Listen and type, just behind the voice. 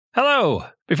Hello!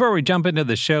 Before we jump into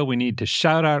the show, we need to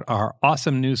shout out our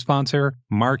awesome new sponsor,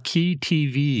 Marquee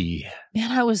TV. Man,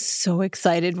 I was so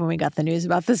excited when we got the news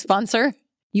about this sponsor.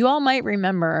 You all might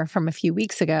remember from a few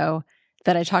weeks ago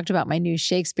that I talked about my new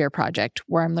Shakespeare project,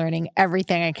 where I'm learning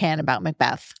everything I can about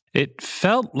Macbeth. It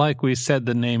felt like we said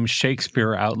the name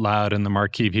Shakespeare out loud and the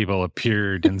Marquee people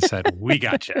appeared and said, we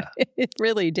gotcha. It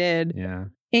really did. Yeah.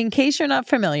 In case you're not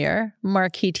familiar,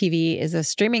 Marquee TV is a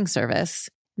streaming service.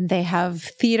 They have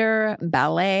theater,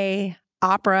 ballet,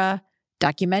 opera,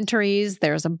 documentaries.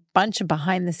 There's a bunch of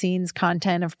behind-the-scenes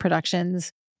content of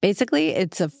productions. Basically,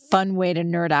 it's a fun way to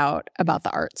nerd out about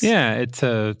the arts. Yeah, it's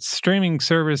a streaming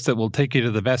service that will take you to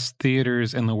the best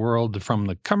theaters in the world from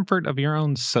the comfort of your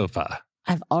own sofa.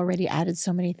 I've already added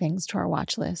so many things to our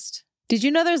watch list. Did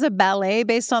you know there's a ballet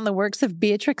based on the works of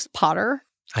Beatrix Potter?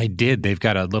 I did. They've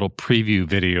got a little preview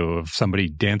video of somebody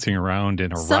dancing around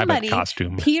in a rabbit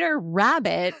costume. Peter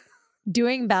Rabbit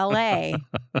doing ballet.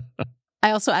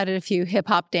 I also added a few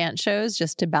hip-hop dance shows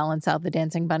just to balance out the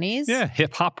dancing bunnies. Yeah,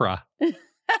 hip-hopera.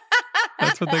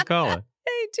 That's what they call it.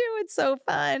 They do. It's so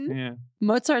fun. Yeah.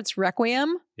 Mozart's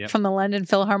Requiem from the London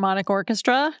Philharmonic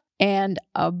Orchestra and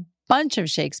a bunch of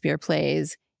Shakespeare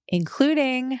plays,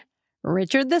 including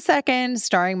Richard II,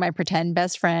 starring my pretend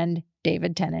best friend,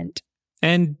 David Tennant.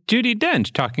 And Judi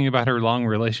Dench talking about her long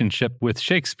relationship with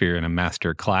Shakespeare in a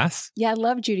master class. Yeah, I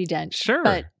love Judi Dench. Sure.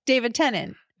 But David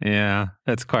Tennant. Yeah,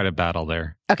 that's quite a battle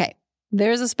there. Okay,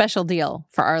 there's a special deal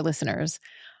for our listeners.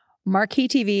 Marquee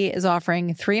TV is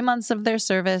offering 3 months of their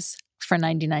service for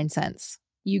 99 cents.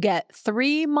 You get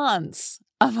 3 months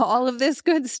of all of this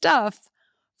good stuff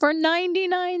for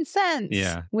 99 cents.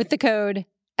 Yeah. With the code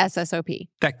SSOP.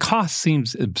 That cost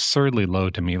seems absurdly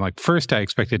low to me. Like, first, I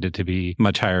expected it to be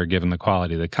much higher given the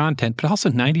quality of the content, but also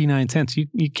 99 cents.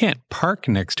 You can't park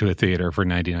next to a theater for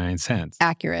 99 cents.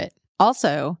 Accurate.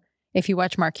 Also, if you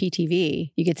watch Marquee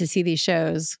TV, you get to see these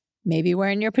shows maybe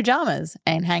wearing your pajamas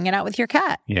and hanging out with your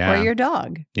cat or your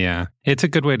dog. Yeah. It's a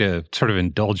good way to sort of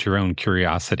indulge your own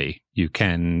curiosity. You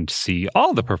can see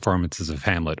all the performances of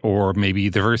Hamlet, or maybe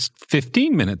the first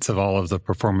 15 minutes of all of the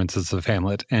performances of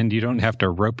Hamlet, and you don't have to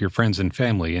rope your friends and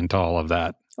family into all of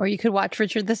that. Or you could watch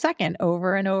Richard II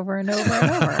over and over and over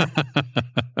and over.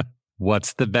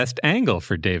 What's the best angle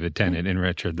for David Tennant in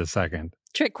Richard II?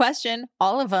 Trick question.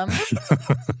 All of them.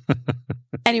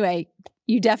 Anyway,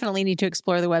 you definitely need to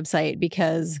explore the website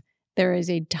because there is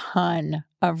a ton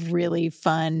of really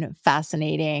fun,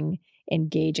 fascinating,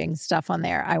 engaging stuff on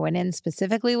there. I went in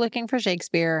specifically looking for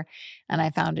Shakespeare, and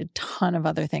I found a ton of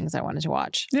other things I wanted to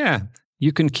watch. Yeah.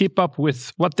 You can keep up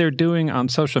with what they're doing on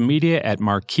social media at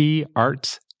Marquee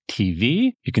Arts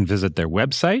TV. You can visit their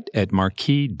website at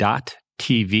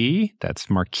marquee.tv. That's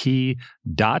marquee.tv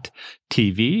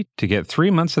to get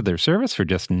 3 months of their service for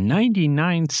just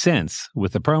 99 cents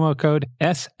with the promo code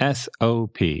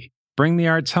SSOP. Bring the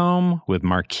arts home with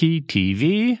Marquee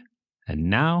TV. And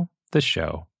now, the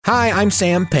show. Hi, I'm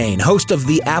Sam Payne, host of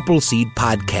the Appleseed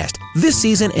Podcast. This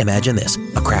season, imagine this: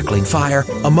 a crackling fire,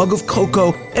 a mug of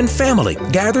cocoa, and family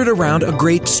gathered around a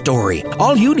great story.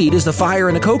 All you need is the fire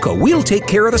and the cocoa. We'll take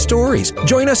care of the stories.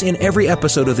 Join us in every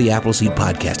episode of the Appleseed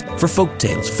Podcast for folk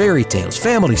tales, fairy tales,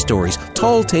 family stories,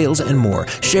 tall tales, and more,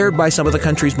 shared by some of the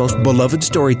country's most beloved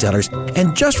storytellers,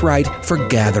 and just right for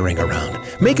gathering around.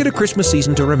 Make it a Christmas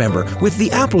season to remember with the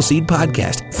Appleseed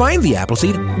Podcast. Find the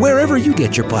Appleseed wherever you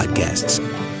get your podcasts.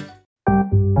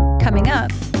 Coming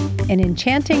up, an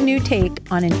enchanting new take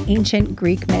on an ancient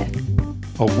Greek myth.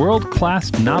 A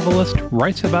world-class novelist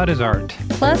writes about his art.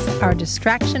 Plus, our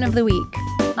distraction of the week.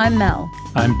 I'm Mel.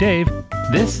 I'm Dave.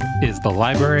 This is the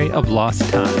Library of Lost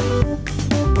Time.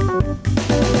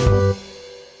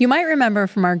 You might remember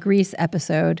from our Greece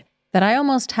episode that I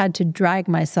almost had to drag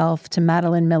myself to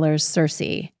Madeline Miller's Circe.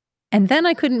 And then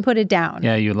I couldn't put it down.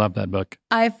 Yeah, you love that book.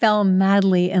 I fell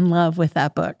madly in love with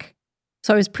that book.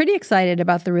 So I was pretty excited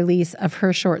about the release of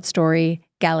her short story,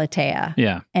 Galatea.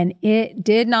 Yeah. And it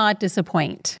did not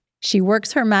disappoint. She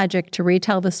works her magic to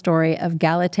retell the story of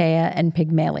Galatea and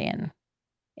Pygmalion.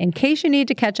 In case you need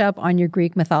to catch up on your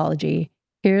Greek mythology,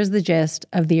 here's the gist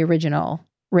of the original,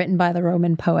 written by the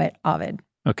Roman poet Ovid.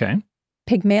 Okay.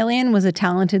 Pygmalion was a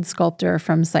talented sculptor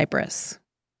from Cyprus.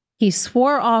 He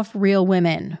swore off real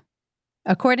women.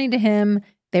 According to him,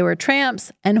 they were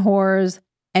tramps and whores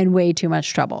and way too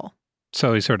much trouble.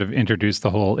 So he sort of introduced the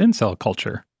whole incel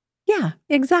culture. Yeah,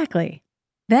 exactly.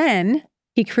 Then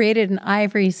he created an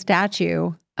ivory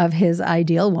statue of his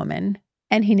ideal woman,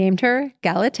 and he named her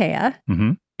Galatea.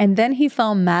 Mm-hmm. And then he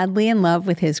fell madly in love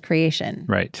with his creation.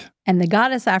 Right. And the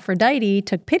goddess Aphrodite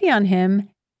took pity on him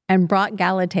and brought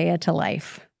Galatea to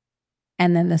life.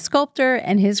 And then the sculptor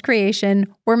and his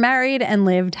creation were married and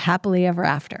lived happily ever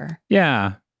after.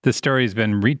 Yeah. The story's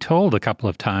been retold a couple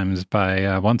of times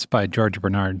once by George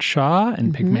Bernard Shaw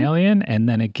in Pygmalion, and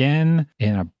then again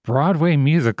in a Broadway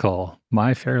musical,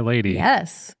 My Fair Lady.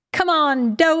 Yes. Come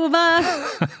on, Dover.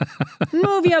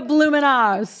 Move your bloomin'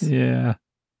 arse. Yeah.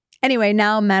 Anyway,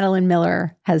 now Madeline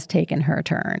Miller has taken her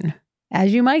turn.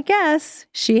 As you might guess,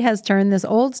 she has turned this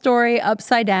old story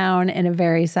upside down in a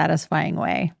very satisfying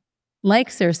way.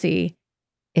 Like Circe,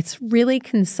 it's really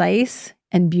concise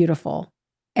and beautiful.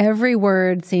 Every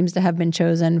word seems to have been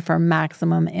chosen for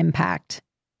maximum impact.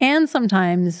 And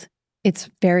sometimes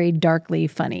it's very darkly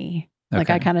funny.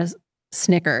 Like I kind of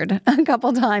snickered a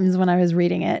couple times when I was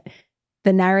reading it.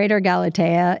 The narrator,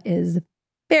 Galatea, is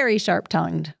very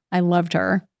sharp-tongued. I loved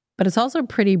her. But it's also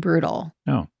pretty brutal.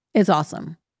 Oh. It's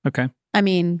awesome. Okay. I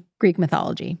mean, Greek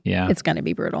mythology. Yeah. It's going to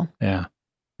be brutal. Yeah.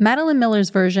 Madeline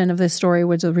Miller's version of this story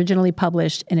was originally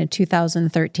published in a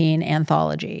 2013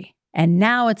 anthology. And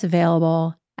now it's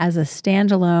available as a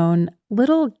standalone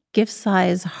little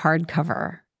gift-size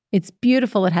hardcover. It's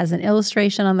beautiful. It has an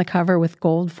illustration on the cover with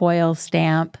gold foil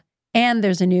stamp. And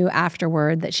there's a new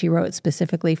afterword that she wrote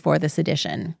specifically for this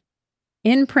edition.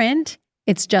 In print,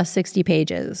 it's just 60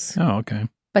 pages. Oh, okay.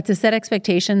 But to set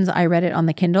expectations, I read it on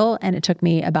the Kindle, and it took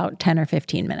me about 10 or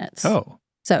 15 minutes. Oh.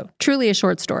 So truly a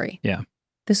short story. Yeah.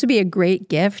 This would be a great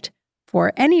gift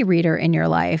for any reader in your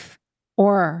life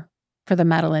or for the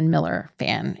Madeline Miller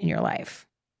fan in your life.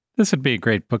 This would be a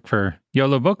great book for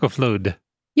Yola Bokaflud.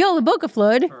 Yola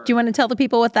Bokaflud. Do you want to tell the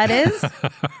people what that is?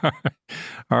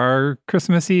 Our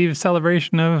Christmas Eve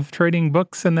celebration of trading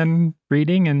books and then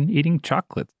reading and eating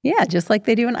chocolates. Yeah, just like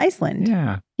they do in Iceland.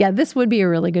 Yeah. Yeah, this would be a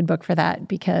really good book for that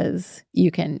because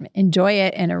you can enjoy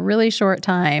it in a really short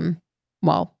time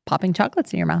while popping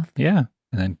chocolates in your mouth. Yeah.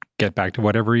 And then get back to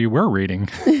whatever you were reading.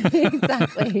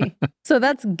 Exactly. So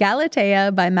that's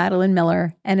Galatea by Madeline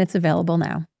Miller, and it's available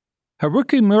now.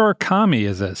 Haruki Murakami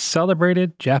is a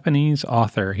celebrated Japanese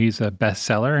author. He's a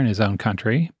bestseller in his own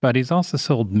country, but he's also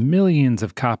sold millions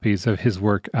of copies of his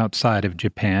work outside of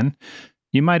Japan.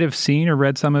 You might have seen or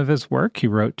read some of his work. He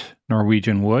wrote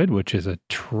Norwegian Wood, which is a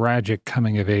tragic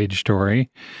coming-of-age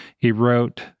story. He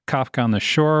wrote Kafka on the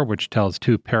Shore, which tells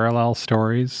two parallel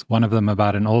stories, one of them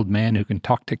about an old man who can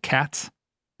talk to cats.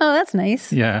 Oh, that's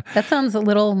nice. Yeah. That sounds a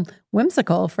little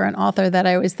whimsical for an author that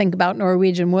I always think about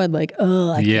Norwegian Wood, like,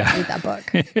 oh, I can't read that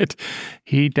book.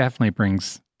 He definitely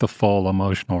brings the full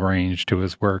emotional range to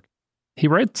his work. He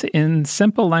writes in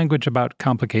simple language about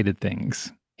complicated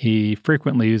things. He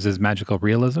frequently uses magical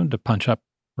realism to punch up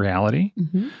reality.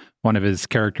 Mm-hmm. One of his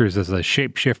characters is a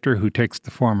shapeshifter who takes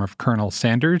the form of Colonel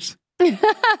Sanders.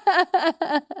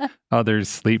 Others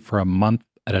sleep for a month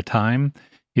at a time.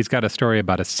 He's got a story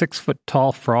about a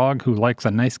 6-foot-tall frog who likes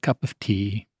a nice cup of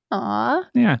tea. Aw.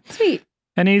 Yeah. Sweet.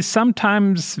 And he's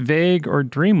sometimes vague or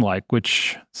dreamlike,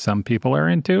 which some people are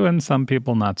into and some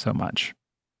people not so much.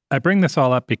 I bring this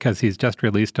all up because he's just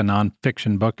released a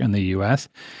nonfiction book in the U.S.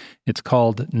 It's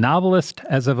called Novelist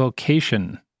as a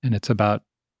Vocation, and it's about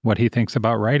what he thinks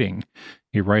about writing.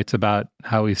 He writes about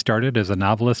how he started as a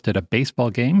novelist at a baseball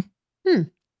game.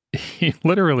 He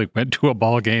literally went to a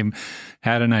ball game,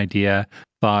 had an idea,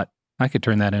 thought, I could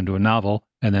turn that into a novel,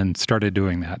 and then started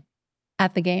doing that.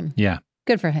 At the game. Yeah.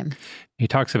 Good for him. He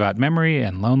talks about memory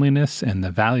and loneliness and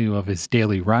the value of his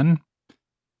daily run.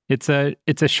 It's a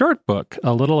short book,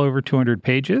 a little over 200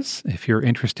 pages. If you're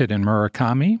interested in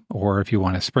Murakami, or if you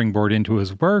want to springboard into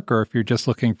his work, or if you're just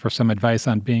looking for some advice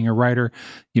on being a writer,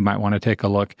 you might want to take a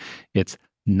look. It's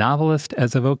Novelist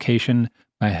as a Vocation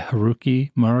by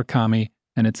Haruki Murakami,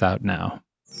 and it's out now.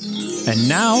 And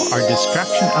now our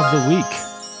distraction of the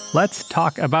week. Let's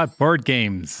talk about board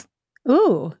games.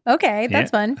 Ooh, okay, that's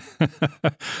fun.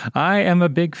 I am a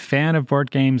big fan of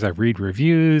board games. I read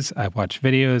reviews, I watch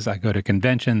videos, I go to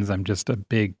conventions. I'm just a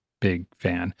big, big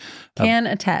fan. Can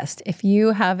attest. If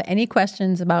you have any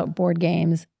questions about board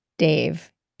games,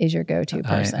 Dave is your go-to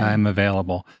person. I'm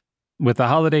available. With the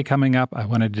holiday coming up, I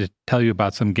wanted to tell you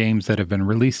about some games that have been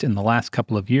released in the last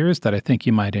couple of years that I think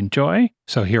you might enjoy.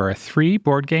 So here are 3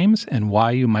 board games and why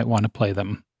you might want to play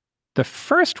them. The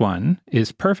first one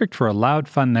is perfect for a loud,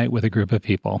 fun night with a group of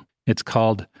people. It's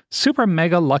called Super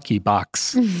Mega Lucky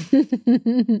Box,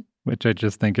 which I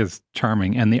just think is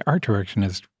charming. And the art direction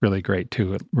is really great,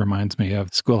 too. It reminds me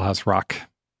of Schoolhouse Rock.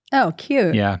 Oh,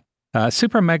 cute. Yeah.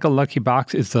 Super Mega Lucky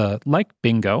Box is like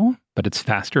bingo, but it's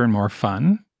faster and more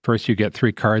fun. First, you get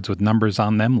 3 cards with numbers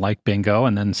on them, like bingo,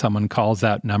 and then someone calls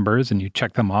out numbers and you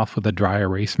check them off with a dry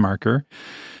erase marker.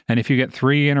 And if you get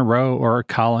 3 in a row or a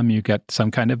column, you get some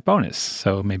kind of bonus.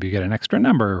 So maybe you get an extra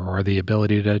number or the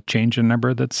ability to change a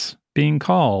number that's being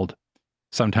called.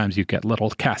 Sometimes you get little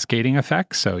cascading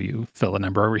effects. So you fill a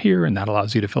number over here, and that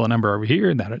allows you to fill a number over here,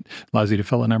 and that allows you to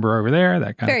fill a number over there,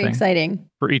 that kind of thing. Very exciting.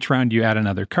 For each round, you add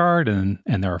another card, and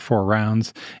there are 4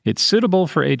 rounds. It's suitable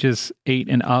for ages 8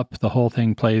 and up. The whole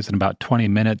thing plays in about 20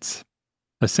 minutes.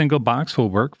 A single box will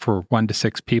work for 1 to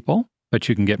 6 people, but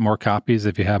you can get more copies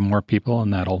if you have more people,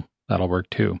 and that'll work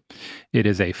too. It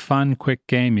is a fun, quick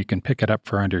game. You can pick it up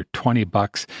for under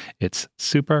 $20. It's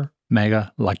Super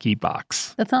Mega Lucky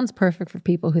Box. That sounds perfect for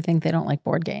people who think they don't like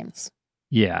board games.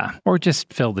 Yeah, or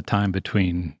just fill the time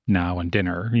between now and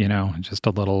dinner, just a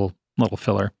little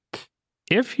filler.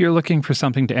 If you're looking for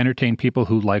something to entertain people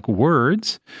who like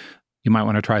words, you might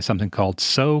want to try something called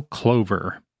So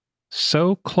Clover.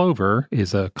 So Clover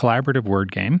is a collaborative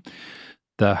word game.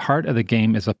 The heart of the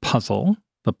game is a puzzle.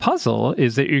 The puzzle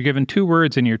is that you're given 2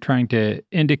 words and you're trying to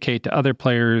indicate to other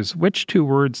players which 2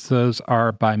 words those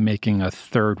are by making a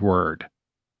 3rd word.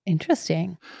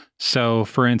 Interesting. So,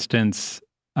 for instance,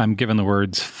 I'm given the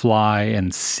words fly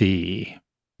and see,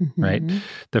 right?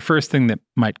 The first thing that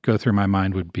might go through my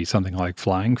mind would be something like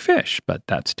flying fish, but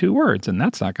that's 2 words and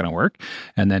that's not going to work.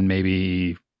 And then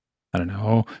maybe, I don't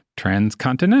know,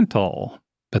 transcontinental.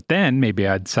 But then maybe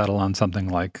I'd settle on something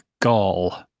like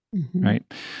gull. Right?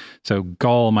 So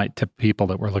gull might tip people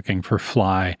that were looking for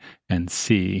fly and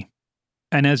see.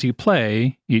 And as you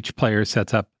play, each player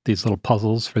sets up these little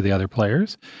puzzles for the other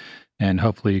players. And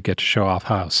hopefully you get to show off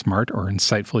how smart or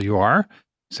insightful you are.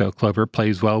 So Clover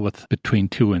plays well with between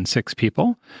 2 and 6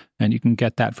 people. And you can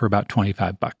get that for about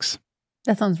 $25.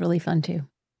 That sounds really fun too.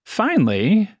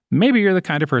 Finally, maybe you're the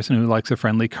kind of person who likes a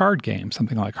friendly card game,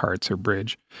 something like Hearts or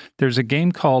Bridge. There's a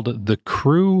game called The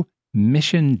Crew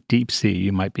Mission Deep Sea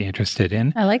you might be interested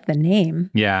in. I like the name.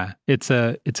 Yeah, it's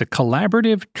a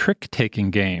collaborative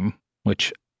trick-taking game,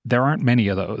 which there aren't many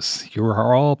of those. You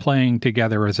are all playing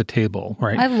together as a table,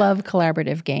 right? I love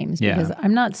collaborative games because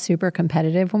I'm not super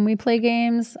competitive when we play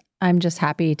games. I'm just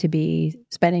happy to be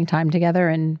spending time together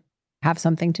and have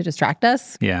something to distract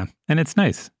us. Yeah, and it's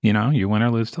nice. You win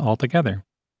or lose all together.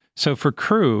 So for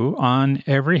Crew, on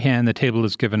every hand, the table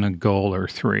is given a goal or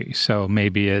 3. So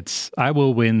maybe it's, I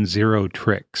will win 0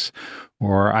 tricks,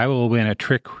 or I will win a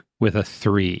trick with a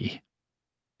 3.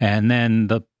 And then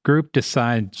the group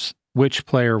decides which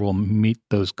player will meet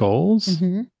those goals.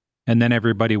 And then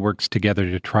everybody works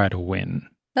together to try to win.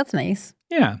 That's nice.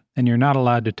 Yeah. And you're not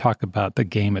allowed to talk about the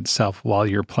game itself while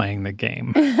you're playing the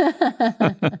game.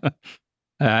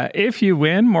 If you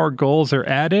win, more goals are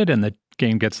added and the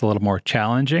game gets a little more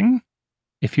challenging.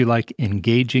 If you like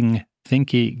engaging,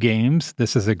 thinky games,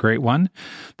 this is a great one.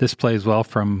 This plays well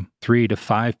from 3 to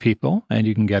 5 people, and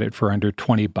you can get it for under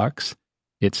 $20.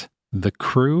 It's The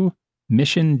Crew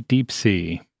Mission Deep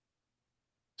Sea.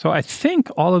 So I think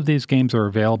all of these games are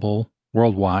available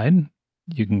worldwide.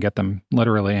 You can get them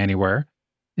literally anywhere.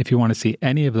 If you want to see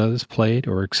any of those played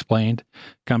or explained,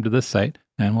 come to this site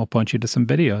and we'll point you to some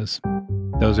videos.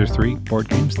 Those are 3 board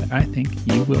games that I think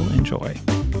you will enjoy.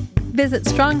 Visit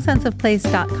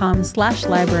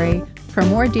strongsenseofplace.com/library for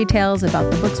more details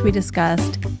about the books we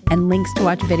discussed and links to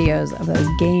watch videos of those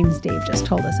games Dave just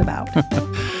told us about.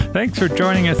 Thanks for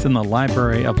joining us in the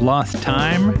Library of Lost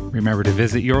Time. Remember to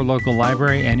visit your local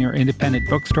library and your independent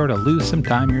bookstore to lose some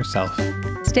time yourself.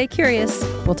 Stay curious.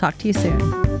 We'll talk to you soon.